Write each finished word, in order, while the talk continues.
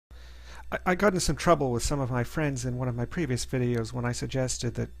I got in some trouble with some of my friends in one of my previous videos when I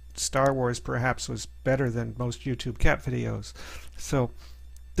suggested that Star Wars perhaps was better than most YouTube cat videos. So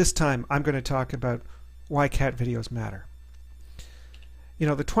this time I'm going to talk about why cat videos matter. You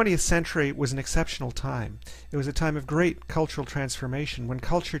know, the 20th century was an exceptional time. It was a time of great cultural transformation when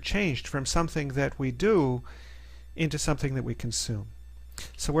culture changed from something that we do into something that we consume.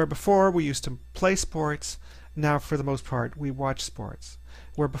 So where before we used to play sports, now for the most part we watch sports.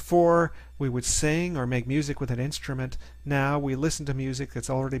 Where before we would sing or make music with an instrument, now we listen to music that's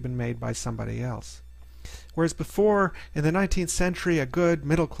already been made by somebody else. Whereas before, in the 19th century, a good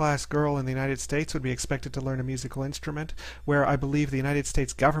middle-class girl in the United States would be expected to learn a musical instrument, where I believe the United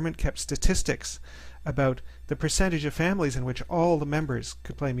States government kept statistics about the percentage of families in which all the members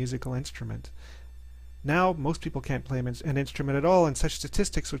could play a musical instrument. Now, most people can't play an instrument at all, and such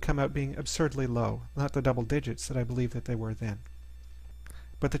statistics would come out being absurdly low, not the double digits that I believe that they were then.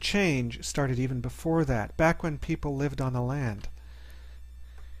 But the change started even before that, back when people lived on the land.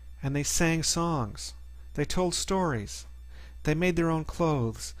 And they sang songs. They told stories. They made their own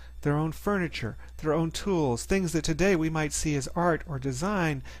clothes, their own furniture, their own tools. Things that today we might see as art or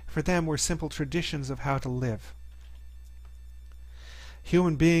design, for them were simple traditions of how to live.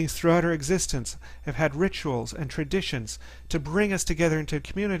 Human beings throughout our existence have had rituals and traditions to bring us together into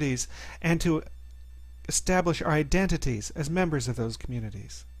communities and to establish our identities as members of those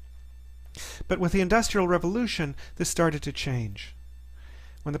communities. But with the Industrial Revolution, this started to change.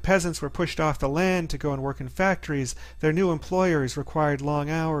 When the peasants were pushed off the land to go and work in factories, their new employers required long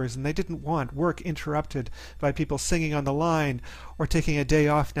hours, and they didn't want work interrupted by people singing on the line or taking a day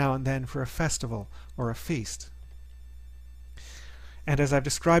off now and then for a festival or a feast. And as I've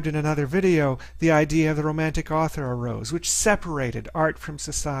described in another video, the idea of the romantic author arose, which separated art from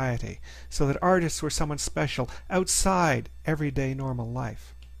society, so that artists were someone special outside everyday normal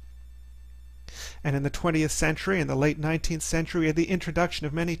life. And in the 20th century and the late 19th century, we had the introduction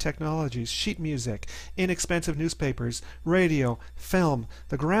of many technologies: sheet music, inexpensive newspapers, radio, film,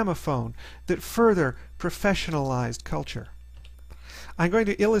 the gramophone, that further professionalized culture. I'm going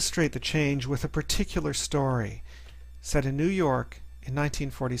to illustrate the change with a particular story set in New York in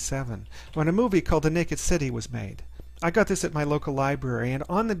 1947, when a movie called The Naked City was made. I got this at my local library, and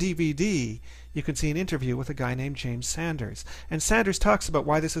on the DVD you can see an interview with a guy named James Sanders. And Sanders talks about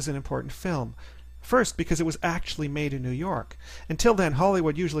why this is an important film. First, because it was actually made in New York. Until then,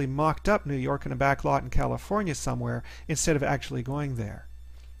 Hollywood usually mocked up New York in a back lot in California somewhere instead of actually going there.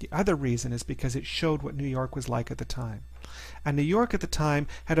 The other reason is because it showed what New York was like at the time. And New York at the time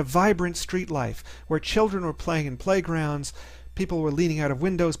had a vibrant street life where children were playing in playgrounds, people were leaning out of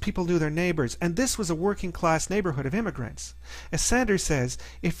windows, people knew their neighbors, and this was a working-class neighborhood of immigrants. As Sanders says,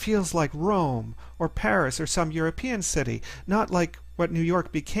 it feels like Rome or Paris or some European city, not like what New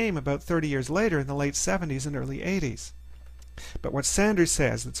York became about 30 years later in the late 70s and early 80s. But what Sanders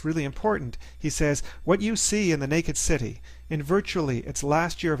says that's really important, he says, what you see in The Naked City, in virtually its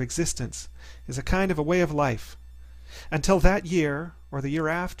last year of existence, is a kind of a way of life, until that year or the year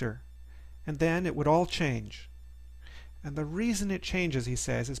after, and then it would all change. And the reason it changes, he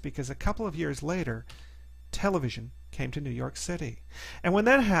says, is because a couple of years later, television came to New York City. And when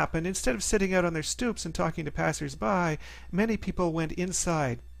that happened, instead of sitting out on their stoops and talking to passers-by, many people went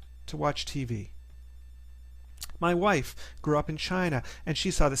inside to watch TV. My wife grew up in China, and she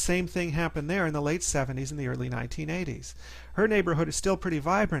saw the same thing happen there in the late 70s and the early 1980s. Her neighborhood is still pretty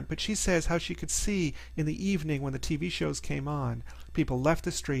vibrant, but she says how she could see in the evening when the TV shows came on, people left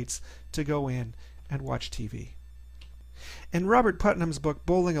the streets to go in and watch TV. In Robert Putnam's book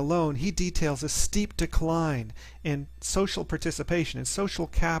Bowling Alone, he details a steep decline in social participation, in social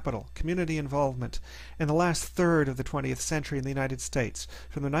capital, community involvement in the last third of the 20th century in the United States,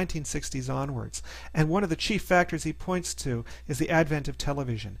 from the 1960s onwards. And one of the chief factors he points to is the advent of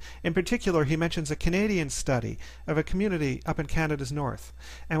television. In particular, he mentions a Canadian study of a community up in Canada's north.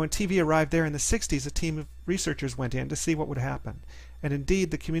 And when TV arrived there in the 60s, a team of researchers went in to see what would happen. And indeed,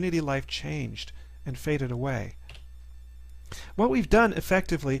 the community life changed and faded away. What we've done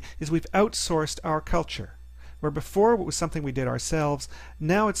effectively is we've outsourced our culture. Where before it was something we did ourselves,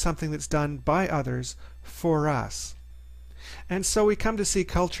 now it's something that's done by others for us. And so we come to see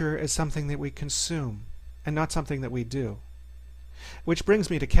culture as something that we consume and not something that we do. Which brings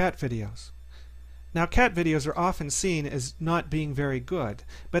me to cat videos. Now, cat videos are often seen as not being very good,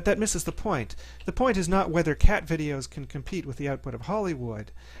 but that misses the point. The point is not whether cat videos can compete with the output of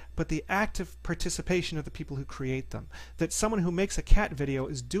Hollywood, but the active participation of the people who create them. That someone who makes a cat video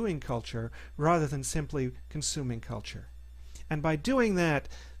is doing culture rather than simply consuming culture. And by doing that,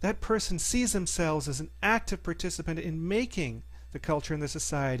 that person sees themselves as an active participant in making the culture and the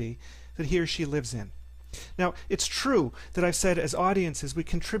society that he or she lives in. Now, it's true that I've said as audiences we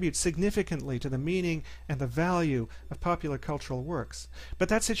contribute significantly to the meaning and the value of popular cultural works. But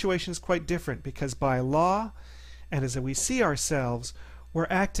that situation is quite different because by law, and as we see ourselves, we're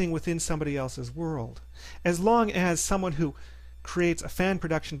acting within somebody else's world. As long as someone who creates a fan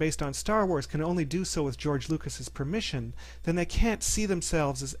production based on Star Wars can only do so with George Lucas's permission, then they can't see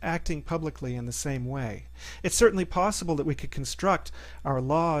themselves as acting publicly in the same way. It's certainly possible that we could construct our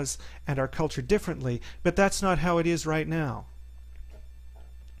laws and our culture differently, but that's not how it is right now.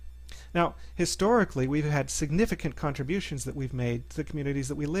 Now, historically, we've had significant contributions that we've made to the communities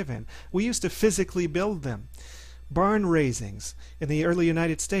that we live in. We used to physically build them. Barn raisings in the early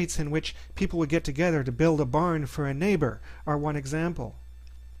United States in which people would get together to build a barn for a neighbor are one example.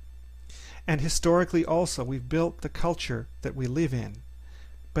 And historically also we've built the culture that we live in.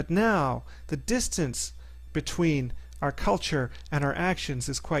 But now the distance between our culture and our actions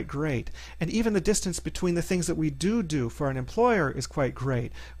is quite great. And even the distance between the things that we do for an employer is quite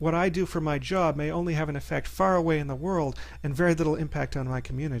great. What I do for my job may only have an effect far away in the world and very little impact on my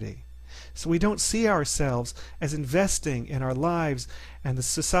community. So we don't see ourselves as investing in our lives and the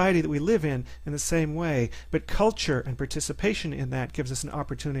society that we live in the same way, but culture and participation in that gives us an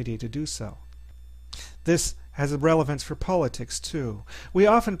opportunity to do so. This has a relevance for politics too. We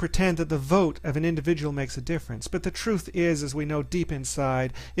often pretend that the vote of an individual makes a difference, but the truth is, as we know deep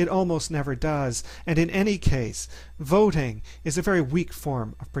inside, it almost never does. And in any case, voting is a very weak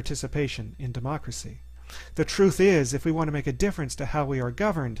form of participation in democracy. The truth is, if we want to make a difference to how we are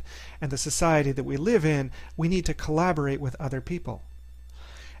governed and the society that we live in, we need to collaborate with other people.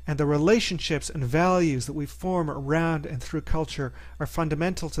 And the relationships and values that we form around and through culture are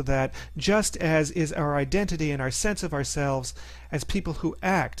fundamental to that, just as is our identity and our sense of ourselves as people who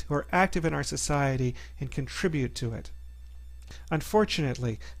are active in our society and contribute to it.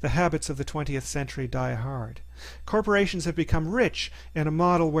 Unfortunately, the habits of the 20th century die hard. Corporations have become rich in a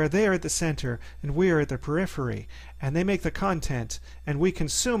model where they are at the center and we are at the periphery, and they make the content and we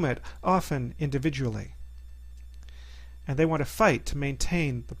consume it, often individually. And they want to fight to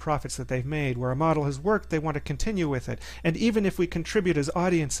maintain the profits that they've made. Where a model has worked, they want to continue with it. And even if we contribute as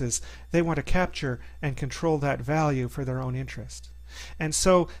audiences, they want to capture and control that value for their own interest. And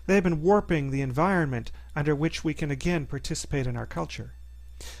so they've been warping the environment under which we can again participate in our culture.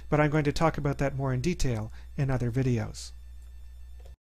 But I'm going to talk about that more in detail in other videos.